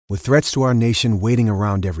With threats to our nation waiting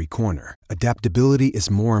around every corner, adaptability is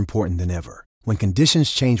more important than ever. When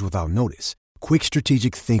conditions change without notice, quick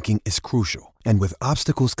strategic thinking is crucial. And with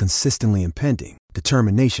obstacles consistently impending,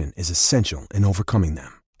 determination is essential in overcoming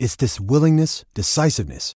them. It's this willingness,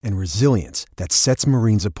 decisiveness, and resilience that sets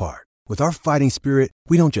Marines apart. With our fighting spirit,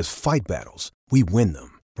 we don't just fight battles, we win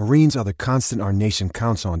them. Marines are the constant our nation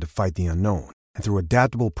counts on to fight the unknown. And through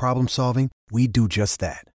adaptable problem solving, we do just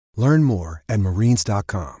that. Learn more at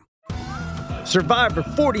marines.com. Survivor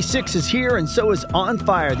 46 is here, and so is On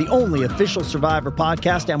Fire, the only official Survivor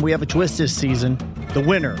podcast, and we have a twist this season. The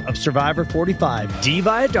winner of Survivor 45, Dee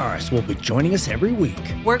Valladares, will be joining us every week.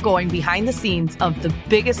 We're going behind the scenes of the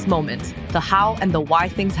biggest moments, the how and the why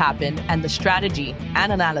things happen, and the strategy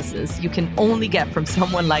and analysis you can only get from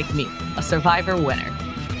someone like me, a Survivor winner.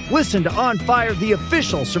 Listen to On Fire, the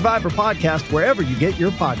official Survivor podcast, wherever you get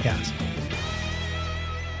your podcasts.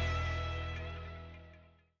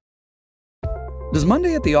 Does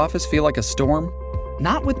Monday at the office feel like a storm?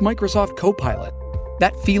 Not with Microsoft Copilot.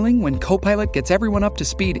 That feeling when Copilot gets everyone up to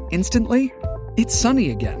speed instantly? It's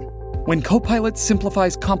sunny again. When Copilot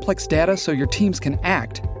simplifies complex data so your teams can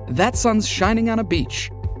act, that sun's shining on a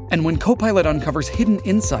beach. And when Copilot uncovers hidden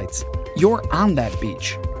insights, you're on that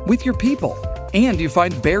beach with your people, and you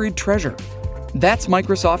find buried treasure. That's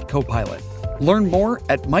Microsoft Copilot. Learn more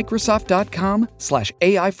at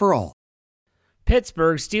Microsoft.com/AI for all.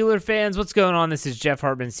 Pittsburgh Steelers fans, what's going on? This is Jeff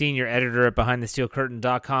Hartman, senior editor at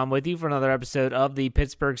BehindTheSteelCurtain.com, with you for another episode of the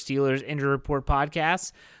Pittsburgh Steelers Injury Report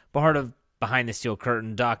podcast, part of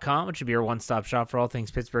BehindTheSteelCurtain.com, which should be your one-stop shop for all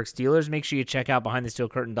things Pittsburgh Steelers. Make sure you check out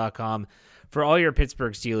BehindTheSteelCurtain.com for all your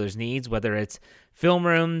Pittsburgh Steelers needs, whether it's film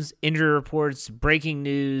rooms, injury reports, breaking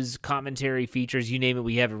news, commentary, features, you name it,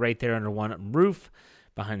 we have it right there under one roof.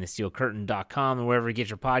 BehindTheSteelCurtain.com, and wherever you get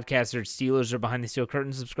your podcasts, search Steelers or Behind the Steel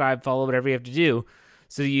Curtain, subscribe, follow, whatever you have to do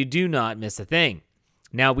so you do not miss a thing.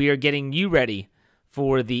 Now, we are getting you ready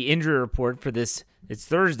for the injury report for this. It's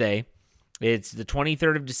Thursday. It's the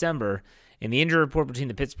 23rd of December, and the injury report between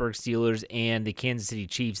the Pittsburgh Steelers and the Kansas City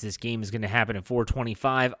Chiefs. This game is going to happen at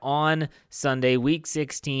 4:25 on Sunday, Week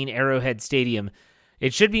 16, Arrowhead Stadium.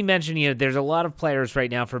 It should be mentioned, there's a lot of players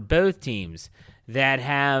right now for both teams that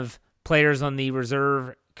have players on the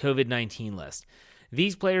reserve COVID-19 list.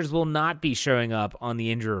 These players will not be showing up on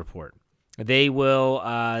the injury report. They will.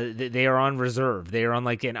 They are on reserve. They are on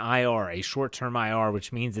like an IR, a short-term IR,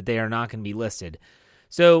 which means that they are not going to be listed.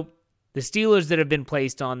 So the Steelers that have been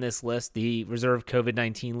placed on this list, the reserve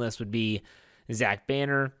COVID-19 list, would be Zach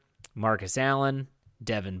Banner, Marcus Allen,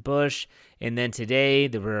 Devin Bush, and then today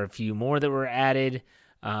there were a few more that were added.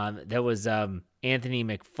 That was Anthony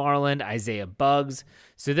McFarland, Isaiah Buggs.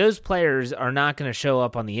 So those players are not going to show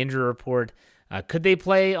up on the injury report. Could they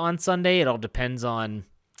play on Sunday? It all depends on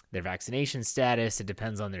their vaccination status. It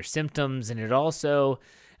depends on their symptoms, and it also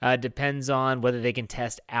depends on whether they can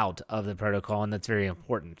test out of the protocol, and that's very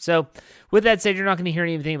important. So with that said, you're not going to hear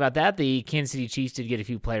anything about that. The Kansas City Chiefs did get a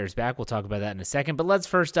few players back. We'll talk about that in a second, but let's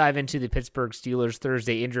first dive into the Pittsburgh Steelers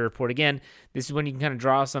Thursday injury report. Again, this is when you can kind of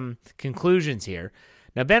draw some conclusions here.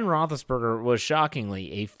 Now, Ben Roethlisberger was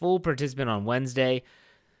shockingly a full participant on Wednesday,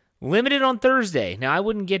 limited on Thursday. Now, I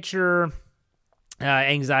wouldn't get your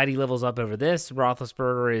anxiety levels up over this.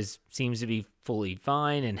 Roethlisberger seems to be fully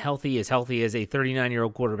fine and healthy as a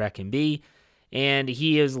 39-year-old quarterback can be, and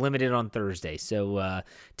he is limited on Thursday. So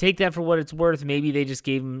take that for what it's worth. Maybe they just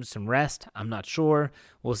gave him some rest. I'm not sure.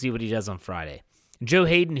 We'll see what he does on Friday. Joe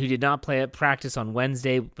Hayden, who did not play at practice on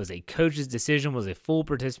Wednesday, was a coach's decision, was a full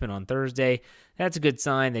participant on Thursday. That's a good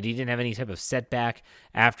sign that he didn't have any type of setback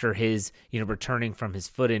after his, returning from his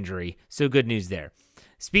foot injury. So good news there.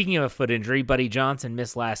 Speaking of a foot injury, Buddy Johnson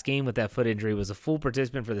missed last game with that foot injury, was a full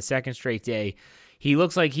participant for the second straight day. He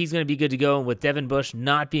looks like he's going to be good to go, and with Devin Bush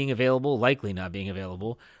likely not being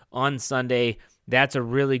available on Sunday, that's a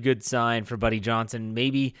really good sign for Buddy Johnson.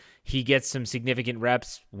 Maybe he gets some significant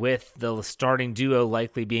reps with the starting duo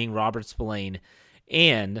likely being Robert Spillane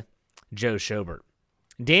and Joe Schobert.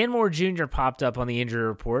 Dan Moore Jr. popped up on the injury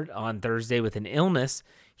report on Thursday with an illness.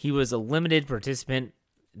 He was a limited participant.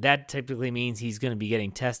 That typically means he's going to be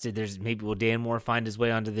getting tested. Will Dan Moore find his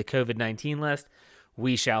way onto the COVID-19 list?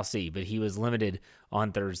 We shall see, but he was limited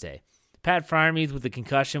on Thursday. Pat Freiermuth with the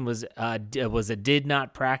concussion did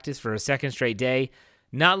not practice for a second straight day.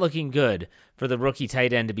 Not looking good for the rookie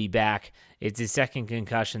tight end to be back. It's his second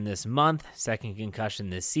concussion this month, second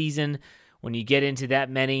concussion this season. When you get into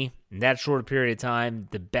that many in that short period of time,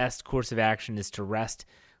 the best course of action is to rest,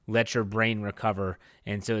 let your brain recover.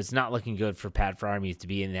 And so it's not looking good for Pat Freiermuth to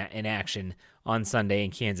be in action on Sunday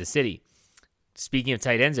in Kansas City. Speaking of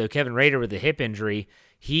tight ends, though, Kevin Rader with a hip injury,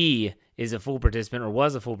 he is a full participant, or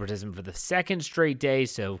was a full participant for the second straight day.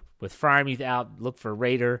 So with Freiermuth out, look for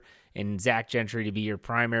Rader and Zach Gentry to be your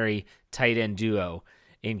primary tight end duo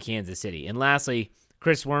in Kansas City. And lastly,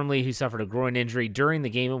 Chris Wormley, who suffered a groin injury during the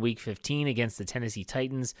game in Week 15 against the Tennessee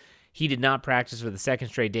Titans. He did not practice for the second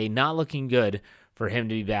straight day. Not looking good for him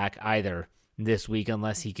to be back either this week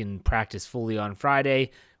unless he can practice fully on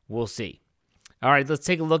Friday. We'll see. All right, let's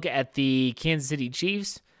take a look at the Kansas City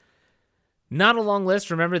Chiefs. Not a long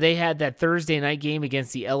list. Remember, they had that Thursday night game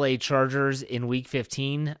against the LA Chargers in Week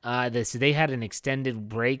 15. So they had an extended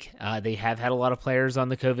break. They have had a lot of players on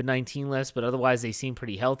the COVID-19 list, but otherwise they seem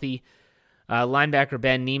pretty healthy. Linebacker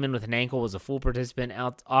Ben Neiman with an ankle was a full participant.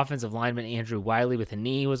 Offensive lineman Andrew Wiley with a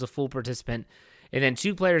knee was a full participant. And then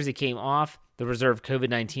two players that came off the reserve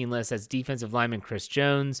COVID-19 list, that's defensive lineman Chris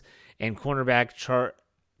Jones and cornerback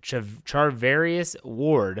Charvarius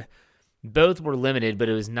Ward. Both were limited, but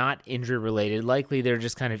it was not injury-related. Likely they're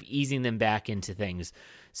just kind of easing them back into things.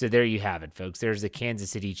 So there you have it, folks. There's the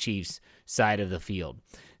Kansas City Chiefs side of the field.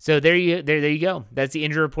 So there you go. That's the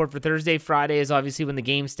injury report for Thursday. Friday is obviously when the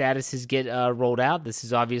game statuses get rolled out. This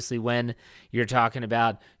is obviously when you're talking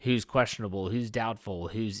about who's questionable, who's doubtful,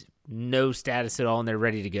 who's no status at all, and they're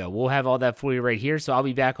ready to go. We'll have all that for you right here. So I'll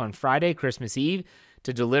be back on Friday, Christmas Eve,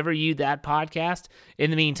 to deliver you that podcast.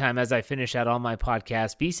 In the meantime, as I finish out all my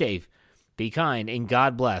podcasts, be safe, be kind, and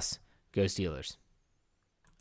God bless. Go Steelers.